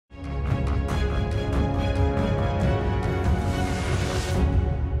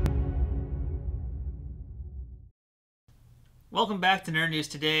Welcome back to Nerd News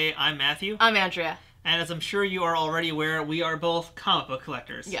Today. I'm Matthew. I'm Andrea. And as I'm sure you are already aware, we are both comic book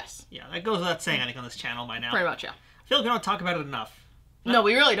collectors. Yes. Yeah, that goes without saying, I think, on this channel by now. Pretty much, yeah. I feel like we don't talk about it enough. No,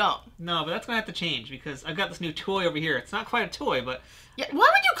 we really don't. No, but that's going to have to change because I've got this new toy over here. It's not quite a toy, but... Yeah, why would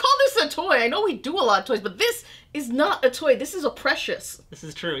you call this a toy? I know we do a lot of toys, but this is not a toy. This is a precious. This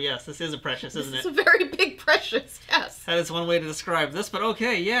is true, yes. This is a precious, isn't it? This is a very big precious, yes. That is one way to describe this, but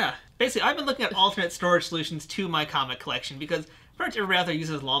okay, yeah. Basically, I've been looking at alternate storage solutions to my comic collection because pretty much everybody out there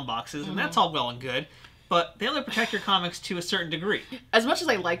uses long boxes, and that's all well and good, but they only protect your comics to a certain degree. As much as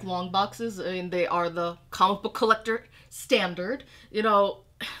I like long boxes, I mean, they are the comic book collector standard, you know,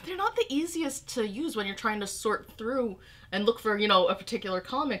 they're not the easiest to use when you're trying to sort through and look for, you know, a particular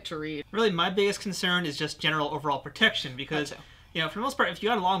comic to read. Really, my biggest concern is just general overall protection because, you know, for the most part, if you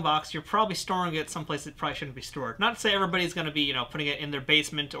got a long box, you're probably storing it someplace that probably shouldn't be stored. Not to say everybody's going to be, you know, putting it in their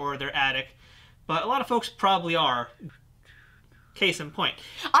basement or their attic, but a lot of folks probably are. Case in point.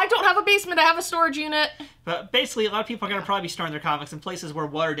 I don't have a basement, I have a storage unit. But basically, a lot of people are going to probably be storing their comics in places where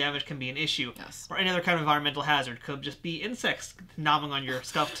water damage can be an issue. Yes. Or any other kind of environmental hazard. Could just be insects nomming on your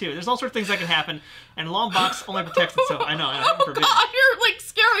stuff, too. There's all sorts of things that can happen, and a long box only protects itself. I know, Oh god, you're like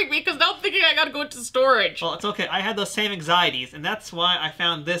scaring me because now I'm thinking I gotta go into storage. Well, it's okay. I had those same anxieties, and that's why I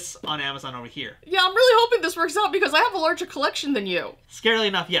found this on Amazon over here. Yeah, I'm really hoping this works out because I have a larger collection than you. Scarily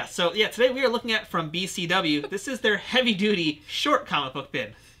enough, yes. So, yeah, today we are looking at from BCW. This is their heavy-duty short comic book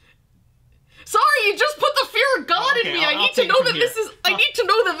bin. Sorry, you just put the fear of God in me. I need to know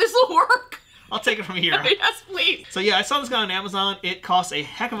that this will work. I'll take it from here. Yes, please. So yeah, I saw this guy on Amazon. It costs a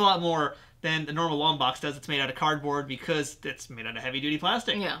heck of a lot more than the normal long box does. It's made out of cardboard because it's made out of heavy-duty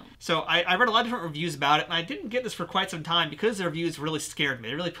plastic. Yeah. So I read a lot of different reviews about it, and I didn't get this for quite some time because the reviews really scared me.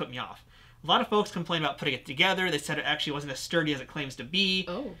 They really put me off. A lot of folks complained about putting it together. They said it actually wasn't as sturdy as it claims to be.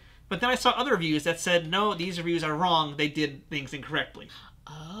 Oh. But then I saw other reviews that said, no, these reviews are wrong. They did things incorrectly.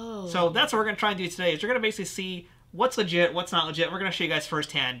 Oh. So that's what we're going to try and do today, is we're going to basically see what's legit, what's not legit. We're going to show you guys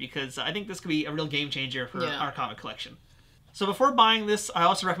firsthand because I think this could be a real game changer for our comic collection. So before buying this, I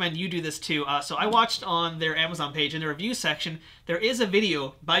also recommend you do this too. So I watched on their Amazon page, in the review section, there is a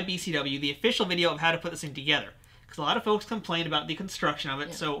video by BCW, the official video of how to put this thing together. Because a lot of folks complained about the construction of it.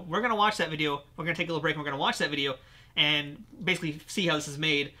 Yeah. So we're going to watch that video. We're going to take a little break and we're going to watch that video and basically see how this is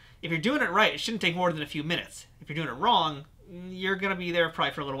made. If you're doing it right, it shouldn't take more than a few minutes. If you're doing it wrong, you're going to be there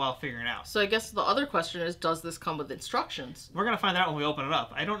probably for a little while figuring it out. So I guess the other question is, does this come with instructions? We're going to find out when we open it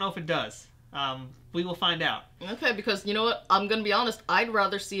up. I don't know if it does. We will find out. Okay, because you know what? I'm going to be honest. I'd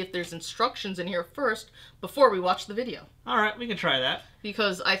rather see if there's instructions in here first before we watch the video. All right, we can try that.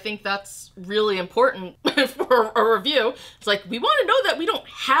 Because I think that's really important for a review. It's like, we want to know that we don't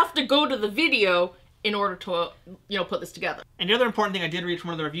have to go to the video in order to, you know, put this together. And the other important thing I did read from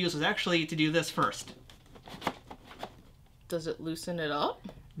one of the reviews was actually to do this first. Does it loosen it up?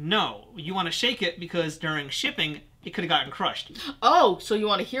 No. You want to shake it because during shipping, it could have gotten crushed. Oh, so you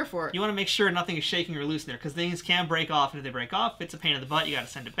want to hear for it. You want to make sure nothing is shaking or loose in there because things can break off, and if they break off, it's a pain in the butt. You got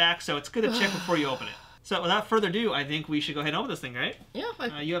to send it back, so it's good to check before you open it. So without further ado, I think we should go ahead and open this thing, right?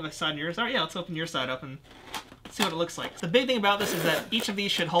 Yeah. You have a side on yours. All right, yeah, let's open your side up and see what it looks like. The big thing about this is that each of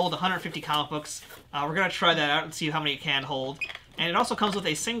these should hold 150 comic books. We're going to try that out and see how many it can hold. And it also comes with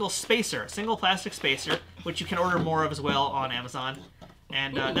a single spacer, single plastic spacer, which you can order more of as well on Amazon.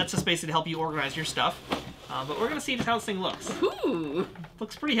 And that's a spacer to help you organize your stuff. But we're going to see just how this thing looks. Ooh.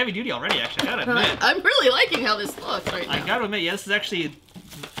 Looks pretty heavy duty already, actually, I gotta admit. I'm really liking how this looks right now. I gotta admit, yeah, this is actually,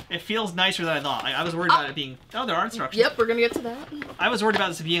 it feels nicer than I thought. I was worried about it being, oh, there are instructions. Yep, we're going to get to that. I was worried about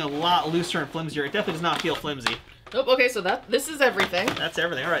this being a lot looser and flimsier. It definitely does not feel flimsy. Nope, okay, so this is everything. That's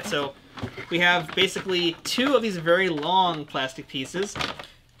everything. All right, so we have basically two of these very long plastic pieces.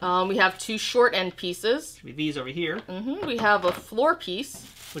 We have two short end pieces. Should be these over here. We have a floor piece.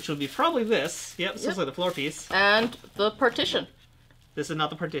 Which will be probably this. Yep, this looks like the floor piece. And the partition. This is not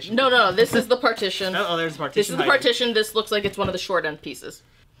the partition. No, this is the partition. Oh, there's the partition. This is the partition. This looks like it's one of the short end pieces.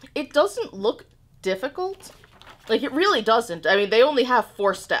 It doesn't look difficult. Like, it really doesn't. I mean, they only have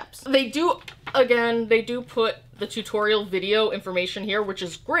 4 steps. They do put the tutorial video information here, which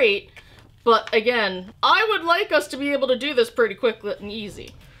is great. But again, I would like us to be able to do this pretty quick and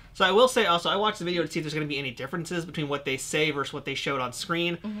easy. So I will say also, I watched the video to see if there's going to be any differences between what they say versus what they showed on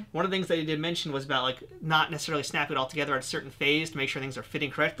screen. One of the things that they did mention was about, like, not necessarily snapping it all together at a certain phase to make sure things are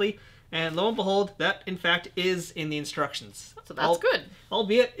fitting correctly. And lo and behold, that, in fact, is in the instructions. So that's good.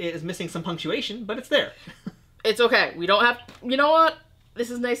 Albeit, it is missing some punctuation, but it's there. It's okay. We don't have... You know what?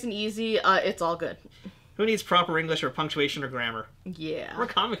 This is nice and easy. It's all good. Who needs proper English or punctuation or grammar? Yeah. We're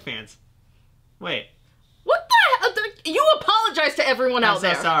comic fans. Wait. What the hell? You apologize to everyone out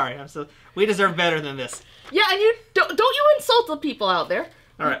there. I'm so sorry. We deserve better than this. Yeah, and you don't you insult the people out there.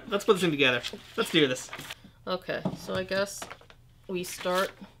 All right, let's put this thing together. Let's do this. Okay, so I guess we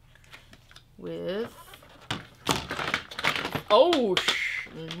start with... Oh,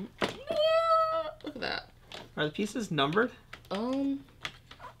 look at that. Are the pieces numbered? No.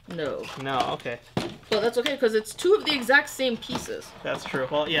 No, okay. Well, that's okay, because it's 2 of the exact same pieces. That's true.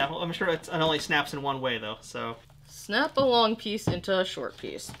 Well, yeah, well, I'm sure it only snaps in one way, though, so... Snap a long piece into a short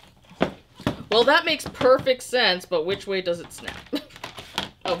piece. Well, that makes perfect sense, but which way does it snap?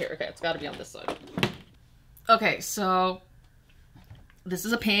 Oh, here, okay, it's gotta be on this side. Okay, so... This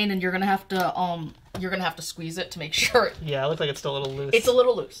is a pain, and you're gonna have to squeeze it to make sure... Yeah, it looks like it's still a little loose. It's a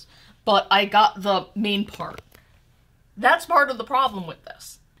little loose. But I got the main part. That's part of the problem with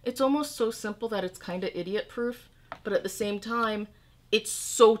this. It's almost so simple that it's kind of idiot-proof, but at the same time, it's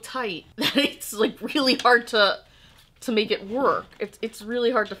so tight that it's like really hard to make it work. It's really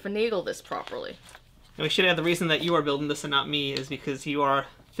hard to finagle this properly. And we should add the reason that you are building this and not me is because you are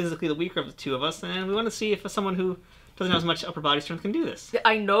physically the weaker of the two of us, and we want to see if someone who doesn't have as much upper body strength can do this.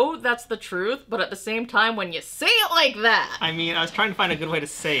 I know that's the truth, but at the same time, when you say it like that... I mean, I was trying to find a good way to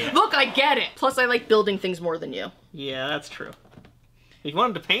say it. Look, I get it! Plus, I like building things more than you. Yeah, that's true. If you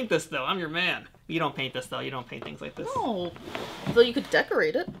wanted to paint this, though, I'm your man. You don't paint this, though. You don't paint things like this. No. Though you could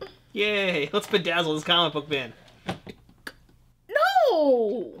decorate it. Yay! Let's bedazzle this comic book bin.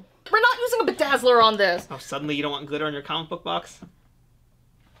 No! We're not using a bedazzler on this. Oh, suddenly you don't want glitter on your comic book box?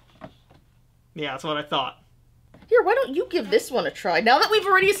 Yeah, that's what I thought. Here, why don't you give this one a try? Now that we've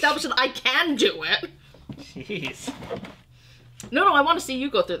already established that I can do it. Jeez. No, I want to see you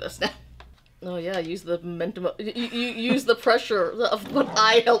go through this now. Oh yeah, use the momentum. You use the pressure of what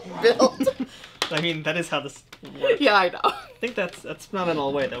I helped build. I mean, that is how this works. Yeah, I know. I think that's not in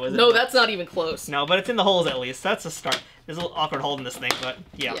all the way, though, is it? No, that's not even close. No, but it's in the holes at least. That's a start. There's a little awkward hole in this thing, but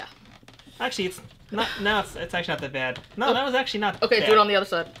yeah. Yeah. Actually, it's not. No, it's actually not that bad. No, that was actually not. Okay, bad. do it on the other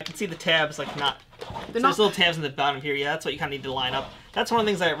side. I can see the tabs like not. They're There's little tabs in the bottom here. Yeah, that's what you kind of need to line up. That's one of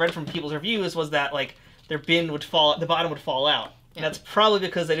the things I read from people's reviews was that like their bin would fall, the bottom would fall out. Yeah. And that's probably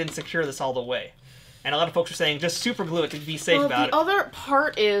because they didn't secure this all the way. And a lot of folks are saying just super glue it to be safe about it. The other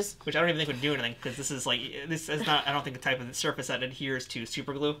part is... Which I don't even think would do anything, because this is not, I don't think, the type of surface that adheres to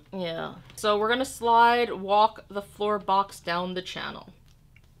super glue. Yeah. So we're going to walk the floor box down the channel.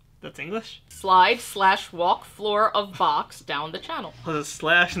 That's English? Slide/walk floor of box down the channel. Oh, there's a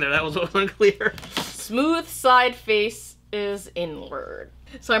slash in there, that was what was unclear. Smooth side face is inward.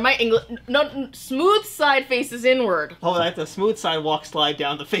 Sorry, my English... No, smooth side face is inward. Oh, that's the smooth side walk slide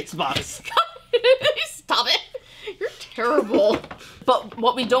down the face box. Stop it! You're terrible. But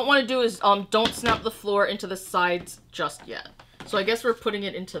what we don't want to do is don't snap the floor into the sides just yet. So I guess we're putting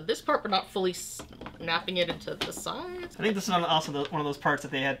it into this part, but not fully snapping it into the sides. I think this is also one of those parts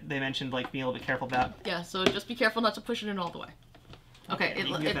that they mentioned like being a little bit careful about. Yeah, so just be careful not to push it in all the way. Okay, you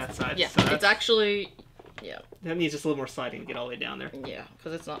can get that side. Yeah, so it's actually... Yeah. That needs just a little more sliding to get all the way down there. Yeah,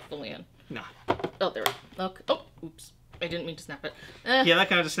 because it's not fully in. No. Oh, there we go. Okay. Oh, oops. I didn't mean to snap it. Yeah, that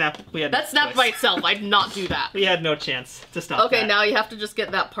kind of just snapped. That snapped by itself. I did not do that. We had no chance to stop Okay, that. now you have to just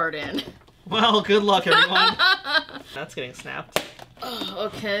get that part in. Well, good luck, everyone. That's getting snapped.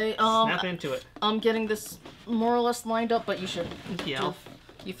 Okay. Snap into it. I'm getting this more or less lined up, but you should. Yeah.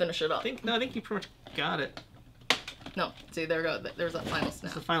 You finish it up. I think you pretty much got it. No, see, there we go. There's that final snap.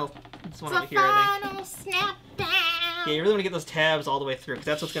 It's the final. It's one it's over here. I think. Final snap down. Yeah, you really want to get those tabs all the way through, because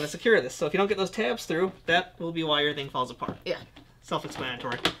that's what's going to secure this. So if you don't get those tabs through, that will be why your thing falls apart. Yeah.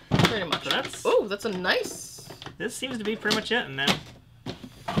 Self-explanatory. Pretty much. So that's... Oh, that's a nice... This seems to be pretty much it, and then...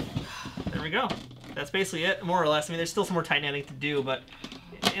 There we go. That's basically it, more or less. I mean, there's still some more tightening to do, but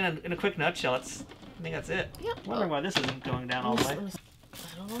in a quick nutshell, I think that's it. Yeah. I'm wondering why this isn't going down all the way. I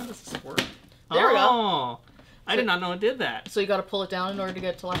don't know. How does this work? There we go. I did not know it did that. So you got to pull it down in order to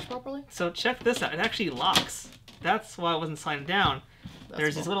get it to latch properly? So check this out. It actually locks. That's why it wasn't sliding down.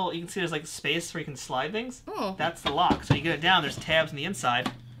 There's these little, you can see there's like space where you can slide things. Oh. That's the lock. So you get it down, there's tabs on the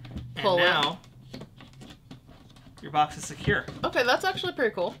inside. And pull now, your box is secure. Okay, that's actually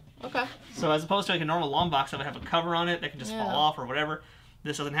pretty cool. Okay. So as opposed to like a normal long box that would have a cover on it that can just fall off or whatever,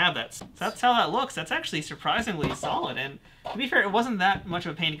 this doesn't have that. So that's how that looks. That's actually surprisingly solid. And to be fair, it wasn't that much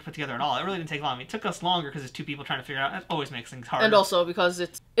of a pain to put together at all. It really didn't take long. I mean, it took us longer because there's two people trying to figure it out. That always makes things harder. And also because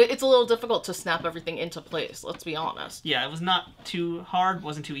it's a little difficult to snap everything into place, let's be honest. Yeah, it was not too hard,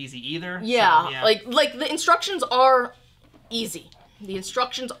 wasn't too easy either. Yeah, so, yeah. like the instructions are easy. The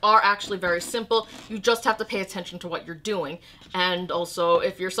instructions are actually very simple. You just have to pay attention to what you're doing. And also,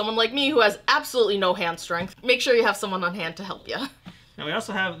 if you're someone like me who has absolutely no hand strength, make sure you have someone on hand to help you. Now we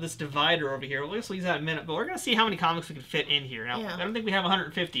also have this divider over here. We'll also use that in a minute, but we're going to see how many comics we can fit in here. Now, I don't think we have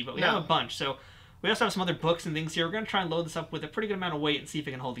 150, but we have a bunch. So we also have some other books and things here. We're going to try and load this up with a pretty good amount of weight and see if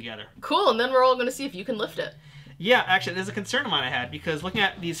it can hold together. Cool, and then we're all going to see if you can lift it. Yeah, actually, there's a concern of mine I had, because looking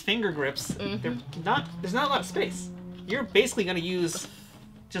at these finger grips, there's not a lot of space. You're basically going to use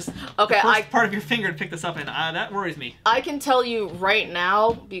just the first part of your finger to pick this up, and that worries me. I can tell you right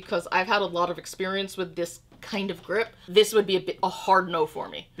now, because I've had a lot of experience with this kind of grip, this would be a hard no for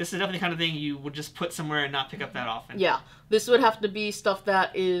me. This is definitely the kind of thing you would just put somewhere and not pick up that often. Yeah, this would have to be stuff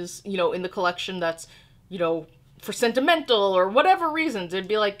that is, you know, in the collection that's, you know, for sentimental or whatever reasons. It'd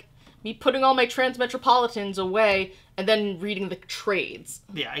be like me putting all my Transmetropolitans away and then reading the trades.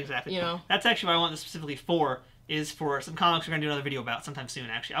 Yeah, exactly. You know? That's actually what I want this specifically for, is for some comics we're going to do another video about sometime soon,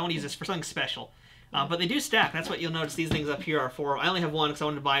 actually. I want to use this for something special. But they do stack. That's what you'll notice. These things up here are for. I only have one because I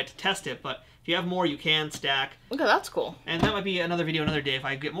wanted to buy it to test it, but if you have more, you can stack. Okay, that's cool. And that might be another video another day if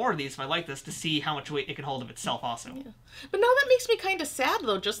I get more of these, if I like this, to see how much weight it can hold of itself also. Yeah. But now that makes me kind of sad,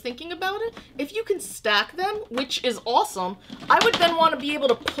 though, just thinking about it. If you can stack them, which is awesome, I would then want to be able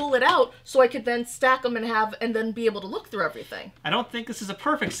to pull it out so I could then stack them and then be able to look through everything. I don't think this is a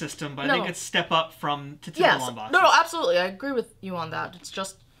perfect system, but I think it's a step up from typical long boxes. No, absolutely. I agree with you on that. It's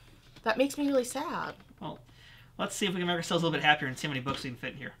just, that makes me really sad. Well, let's see if we can make ourselves a little bit happier and see how many books we can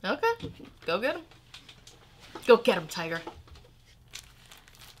fit in here. Okay, go get them. Go get them, Tiger.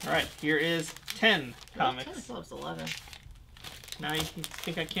 Alright, here is 10 comics. 10 clubs, 11. Now you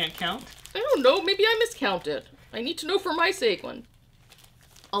think I can't count? I don't know, maybe I miscounted. I need to know for my sake one.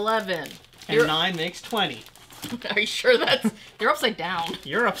 11. And 9 makes 20. Are you sure that's... You're upside down.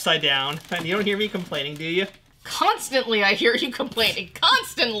 You're upside down. And you don't hear me complaining, do you? Constantly I hear you complaining.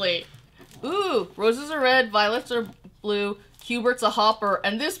 Constantly! Ooh, roses are red, violets are blue, Hubert's a hopper,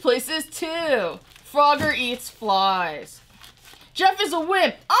 and this place is too. Frogger eats flies. Jeff is a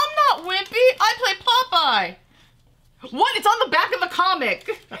wimp. I'm not wimpy. I play Popeye. What? It's on the back of the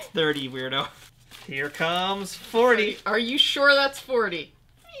comic. That's 30, weirdo. Here comes 40. Are you sure that's 40?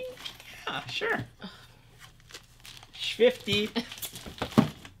 Yeah, sure. 50.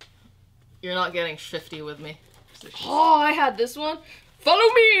 You're not getting 50 with me. Oh, I had this one.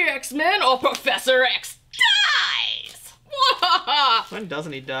 Follow me, X-Men, or Professor X dies! When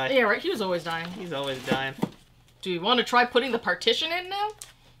doesn't he die? Yeah, right, he was always dying. He's always dying. Do you want to try putting the partition in now?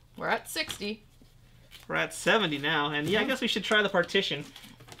 We're at 60. We're at 70 now, and yeah, I guess we should try the partition.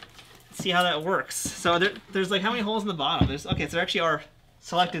 See how that works. So there's like, how many holes in the bottom? Okay, so there actually are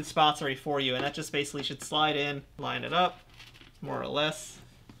selected spots already for you, and that just basically should slide in, line it up, more or less.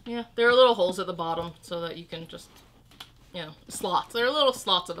 Yeah, there are little holes at the bottom so that you can just... You know, slots. There are little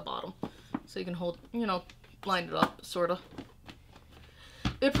slots at the bottom. So you can hold, you know, line it up, sort of.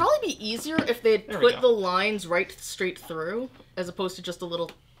 It'd probably be easier if they'd put the lines right straight through, as opposed to just a little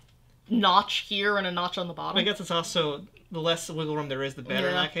notch here and a notch on the bottom. I guess it's also, the less wiggle room there is, the better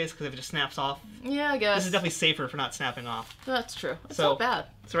in that case, because if it just snaps off. Yeah, I guess. This is definitely safer for not snapping off. That's true. It's not bad.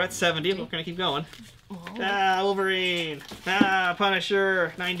 So we're at 70, we're going to keep going. Oh. Ah, Wolverine. Ah,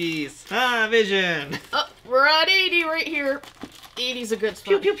 Punisher. 90s. Ah, Vision. Oh, we're at 80 right here. 80's a good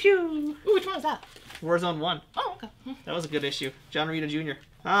spot. Pew, pew, pew. Ooh, which one is that? Warzone 1. Oh, okay. That was a good issue. John Romita Jr.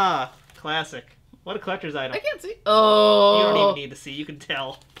 Ah, classic. What a collector's item. I can't see. Oh. You don't even need to see. You can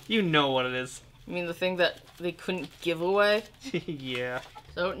tell. You know what it is. You mean the thing that they couldn't give away? Yeah.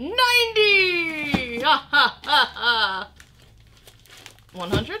 So, 90! Ha ha ha ha!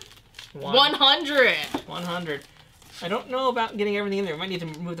 100? 100! 100. I don't know about getting everything in there. We might need to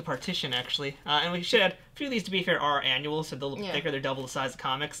move the partition, actually. And we should add, a few of these, to be fair, are annuals, so they're a little bit thicker. They're double the size of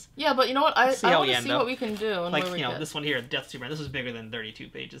comics. Yeah, but you know what? I want to see what we can do. And like, you know, this one here, Death Superman, this was bigger than 32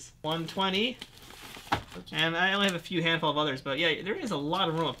 pages. 120. And I only have a few handful of others, but yeah, there is a lot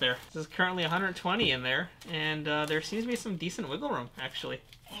of room up there. There's currently 120 in there, and there seems to be some decent wiggle room, actually.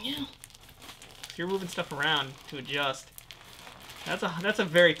 Yeah. If you're moving stuff around to adjust, that's a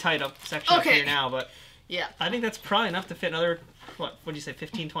very tight up section up here now, but yeah, I think that's probably enough to fit another, what would you say,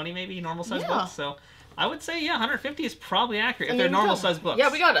 15, 20 maybe, normal size books? So I would say, yeah, 150 is probably accurate if they're normal size books.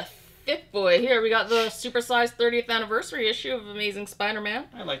 Yeah, we got a thick boy here. We got the supersized 30th anniversary issue of Amazing Spider-Man.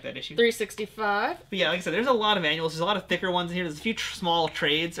 I like that issue. 365. But yeah, like I said, there's a lot of annuals. There's a lot of thicker ones in here. There's a few small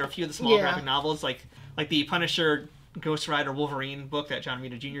trades or a few of the small graphic novels, like the Punisher, Ghost Rider, Wolverine book that John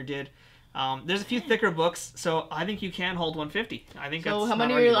Romita Jr. did. There's a few thicker books, so I think you can hold 150. I think that's how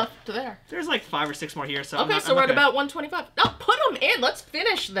many are you left there? There's like 5 or 6 more here, so okay, so we're at about 125. No, put them in. Let's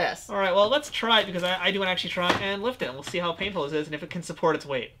finish this. All right, well, let's try it, because I do want to actually try and lift it, and we'll see how painful this is and if it can support its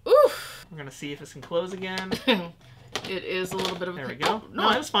weight. Oof. We're going to see if this can close again. It is a little bit of a... There we go. No,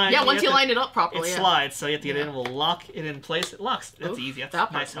 that's fine. Yeah, once you line it up properly, It slides, so you have to get it in. We'll lock it in place. It locks. That's easy. That's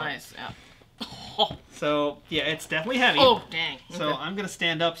that part's nice. Yeah. Oh. So, yeah, it's definitely heavy. Oh, dang. So I'm going to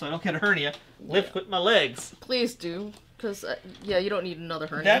stand up so I don't get a hernia. Lift with my legs. Please do, because, yeah, you don't need another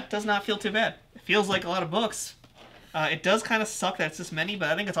hernia. That does not feel too bad. It feels like a lot of books. It does kind of suck that it's this many, but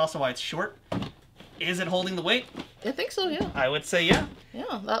I think it's also why it's short. Is it holding the weight? I think so, yeah. I would say yeah.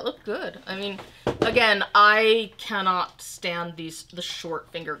 Yeah, that looked good. I mean, again, I cannot stand the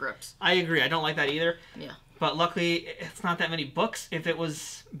short finger grips. I agree. I don't like that either. Yeah. But luckily, it's not that many books. If it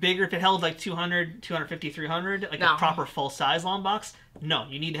was bigger, if it held like 200, 250, 300, like a proper full-size long box, no,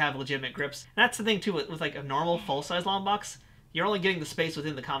 you need to have legitimate grips. And that's the thing, too, with like a normal full-size long box, you're only getting the space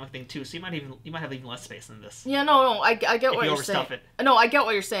within the comic thing, too, so you might have even less space than this. Yeah, no, I get what you're saying. It. No, I get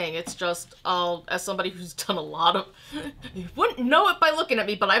what you're saying. It's just, as somebody who's done a lot of... You wouldn't know it by looking at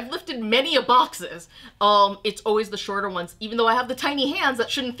me, but I've lifted many a boxes. It's always the shorter ones. Even though I have the tiny hands,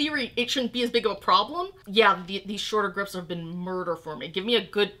 that should, in theory, it shouldn't be as big of a problem. Yeah, these shorter grips have been murder for me. Give me a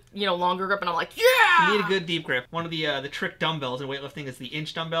good, longer grip, and I'm like, yeah! You need a good deep grip. One of the trick dumbbells in weightlifting is the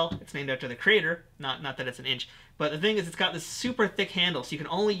inch dumbbell. It's named after the creator, not that it's an inch. But the thing is, it's got this super thick handle, so you can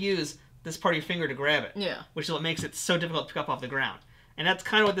only use this part of your finger to grab it. Yeah. Which is what makes it so difficult to pick up off the ground. And that's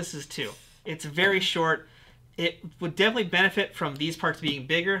kind of what this is, too. It's very short. It would definitely benefit from these parts being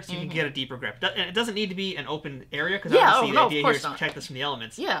bigger, so you can get a deeper grip. And it doesn't need to be an open area, because obviously the idea here is to protect this from the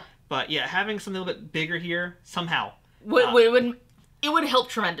elements. Yeah. But yeah, having something a little bit bigger here, somehow. It would help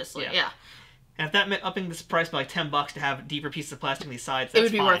tremendously, yeah. And if that meant upping this price by like $10 to have deeper pieces of plastic on these sides, that's it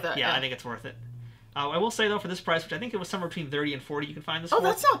would be fine. worth it. Yeah, I think it's worth it. I will say, though, for this price, which I think it was somewhere between 30 and 40, you can find this for.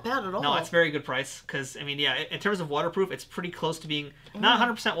 That's not bad at all. No, it's a very good price, because, I mean, yeah, in terms of waterproof, it's pretty close to being not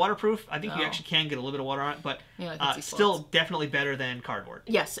 100% waterproof. I think you actually can get a little bit of water on it, but still definitely better than cardboard.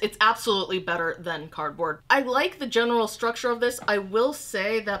 Yes, it's absolutely better than cardboard. I like the general structure of this. I will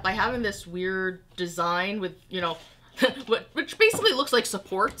say that by having this weird design with, which basically looks like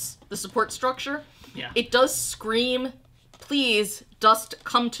supports, the support structure, it does scream, please, dust,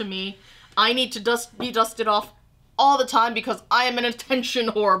 come to me. I need to be dusted off all the time because I am an attention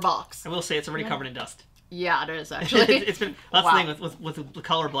whore box. I will say it's already covered in dust. Yeah, it is, actually. That's the thing with the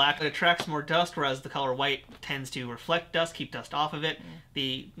color black. It attracts more dust, whereas the color white tends to reflect dust, keep dust off of it.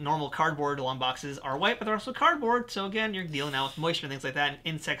 The normal cardboard long boxes are white, but they're also cardboard. So again, you're dealing now with moisture and things like that, and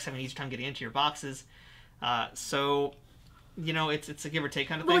insects have an easier time getting into your boxes. So, it's a give or take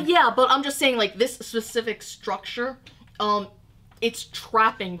kind of thing. Well, yeah, but I'm just saying, like, this specific structure, it's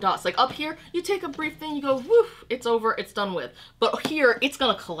trapping dust. Like, up here, you take a brief thing, you go, woof, it's over, it's done with. But here, it's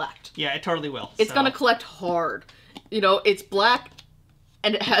gonna collect. Yeah, it totally will. It's gonna collect hard. It's black,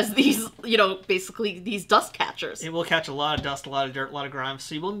 and it has these, basically these dust catchers. It will catch a lot of dust, a lot of dirt, a lot of grime,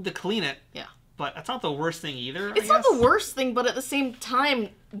 so you will need to clean it. Yeah. But that's not the worst thing either, It's not the worst thing, but at the same time,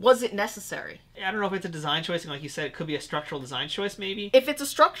 was it necessary? I don't know if it's a design choice, and like you said, it could be a structural design choice, maybe. If it's a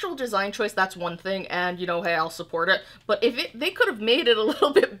structural design choice, that's one thing, and, hey, I'll support it. But if they could have made it a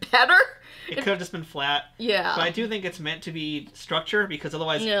little bit better... It could have just been flat. Yeah. But I do think it's meant to be structure, because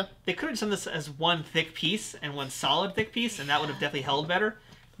otherwise they could have done this as one thick piece and one solid thick piece, and that would have definitely held better.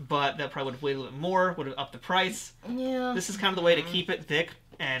 But that probably would have weighed a little bit more, would have upped the price. Yeah. This is kind of the way to keep it thick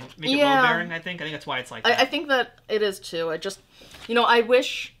and make it load-bearing, I think. I think that's why it's like that. I think that it is, too. I just... I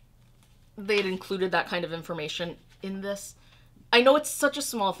wish they'd included that kind of information in this. I know it's such a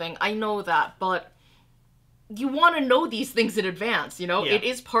small thing. I know that, but you want to know these things in advance, It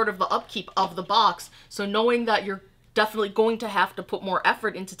is part of the upkeep of the box, so knowing that you're definitely going to have to put more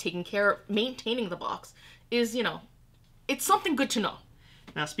effort into maintaining the box is, it's something good to know.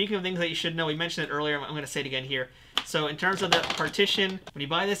 Now, speaking of things that you should know, we mentioned it earlier, I'm going to say it again here. So, in terms of the partition, when you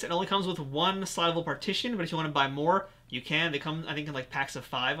buy this, it only comes with one slidable partition, but if you want to buy more, you can. They come, I think, in like packs of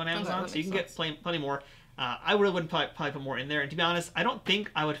 5 on Amazon, so you can get plenty more. I really wouldn't probably put more in there, and to be honest, I don't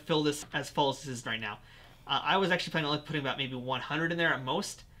think I would fill this as full as this is right now. I was actually planning on putting about maybe 100 in there at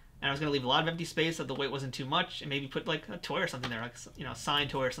most, and I was going to leave a lot of empty space so the weight wasn't too much, and maybe put like a toy or something there, like a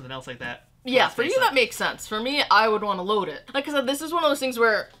signed toy or something else like that. Yeah, for you that makes sense. For me, I would want to load it. Like I said, this is one of those things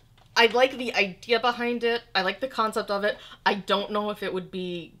where I like the idea behind it. I like the concept of it. I don't know if it would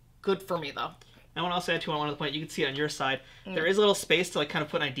be good for me, though. I want to also add to one other point. You can see it on your side. There is a little space to like kind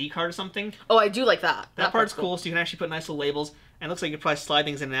of put an ID card or something. Oh, I do like that. That part's cool, so you can actually put nice little labels. And it looks like you could probably slide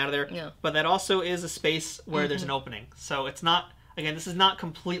things in and out of there. Yeah. But that also is a space where there's an opening. So it's not, again, this is not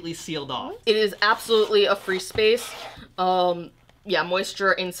completely sealed off. It is absolutely a free space. Yeah,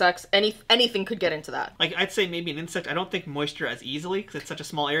 moisture, insects, anything could get into that. Like, I'd say maybe an insect. I don't think moisture as easily, because it's such a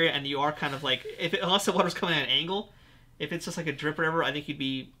small area, and you are kind of like, unless the water's coming at an angle, if it's just like a drip or whatever, I think you'd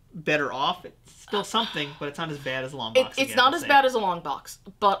be better off. It's still something, but it's not as bad as a long box. It's not as bad as a long box,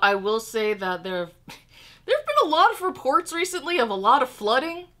 but I will say that there have been a lot of reports recently of a lot of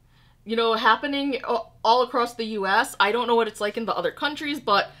flooding, happening all across the U.S. I don't know what it's like in the other countries,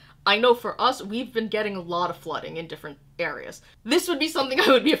 but I know for us, we've been getting a lot of flooding in different areas. This would be something I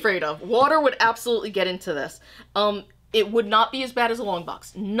would be afraid of. Water would absolutely get into this. It would not be as bad as a long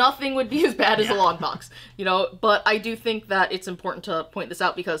box. Nothing would be as bad as a long box, but I do think that it's important to point this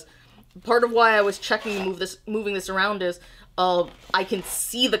out because part of why I was checking moving this around is I can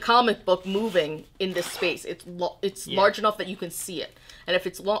see the comic book moving in this space. It's large enough that you can see it. And if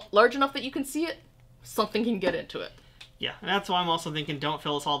it's large enough that you can see it, something can get into it. Yeah, and that's why I'm also thinking don't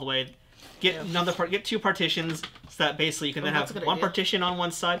fill this all the way. Get two partitions so that basically you can then have one partition on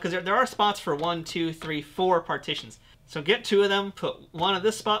one side because there are spots for 1, 2, 3, 4 partitions. So get 2 of them, put one at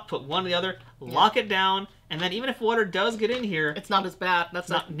this spot, put one at the other, lock it down, and then even if water does get in here, it's not as bad. That's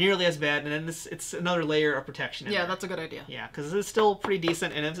not nearly as bad, and then it's another layer of protection. Yeah, that's a good idea. Yeah, because it's still pretty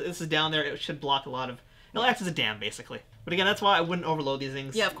decent, and if this is down there, it should block a lot of. It'll act as a dam basically. But again, that's why I wouldn't overload these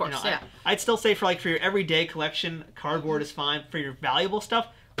things. Yeah, of course. I'd still say for your everyday collection, cardboard is fine. For your valuable stuff,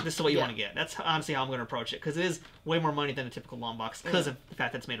 this is what you want to get. That's honestly how I'm going to approach it because it is way more money than a typical long box because of the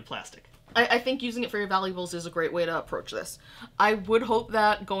fact that it's made of plastic. I think using it for your valuables is a great way to approach this. I would hope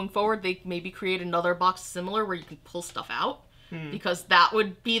that going forward they maybe create another box similar where you can pull stuff out. Because that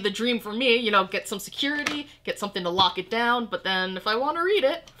would be the dream for me, get some security, get something to lock it down, but then if I want to read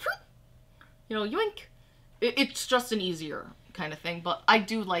it, yoink. It's just an easier kind of thing, but I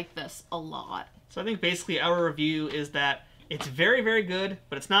do like this a lot. So I think basically our review is that it's very, very good,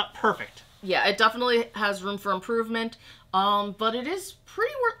 but it's not perfect. Yeah, it definitely has room for improvement, but it is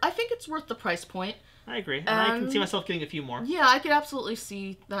pretty I think it's worth the price point. I agree, and I can see myself getting a few more. Yeah, I could absolutely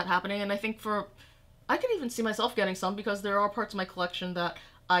see that happening, and I think I could even see myself getting some because there are parts of my collection that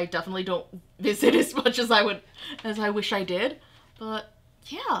I definitely don't visit as much as I wish I did. But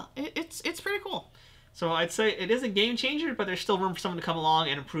yeah, it's pretty cool. So I'd say it is a game changer, but there's still room for someone to come along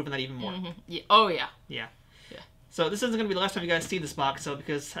and improve on that even more. Yeah. Oh yeah. Yeah. So this isn't going to be the last time you guys see this box,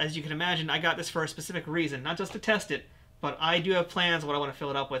 because as you can imagine, I got this for a specific reason, not just to test it, but I do have plans of what I want to fill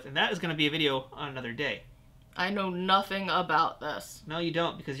it up with, and that is going to be a video on another day. I know nothing about this. No, you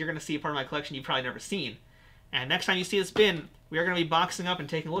don't, because you're going to see a part of my collection you've probably never seen. And next time you see this bin, we are going to be boxing up and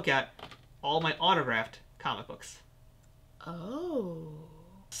taking a look at all my autographed comic books. Oh.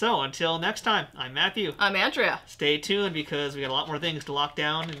 So, until next time, I'm Matthew. I'm Andrea. Stay tuned, because we got a lot more things to lock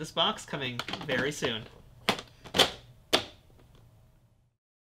down in this box coming very soon.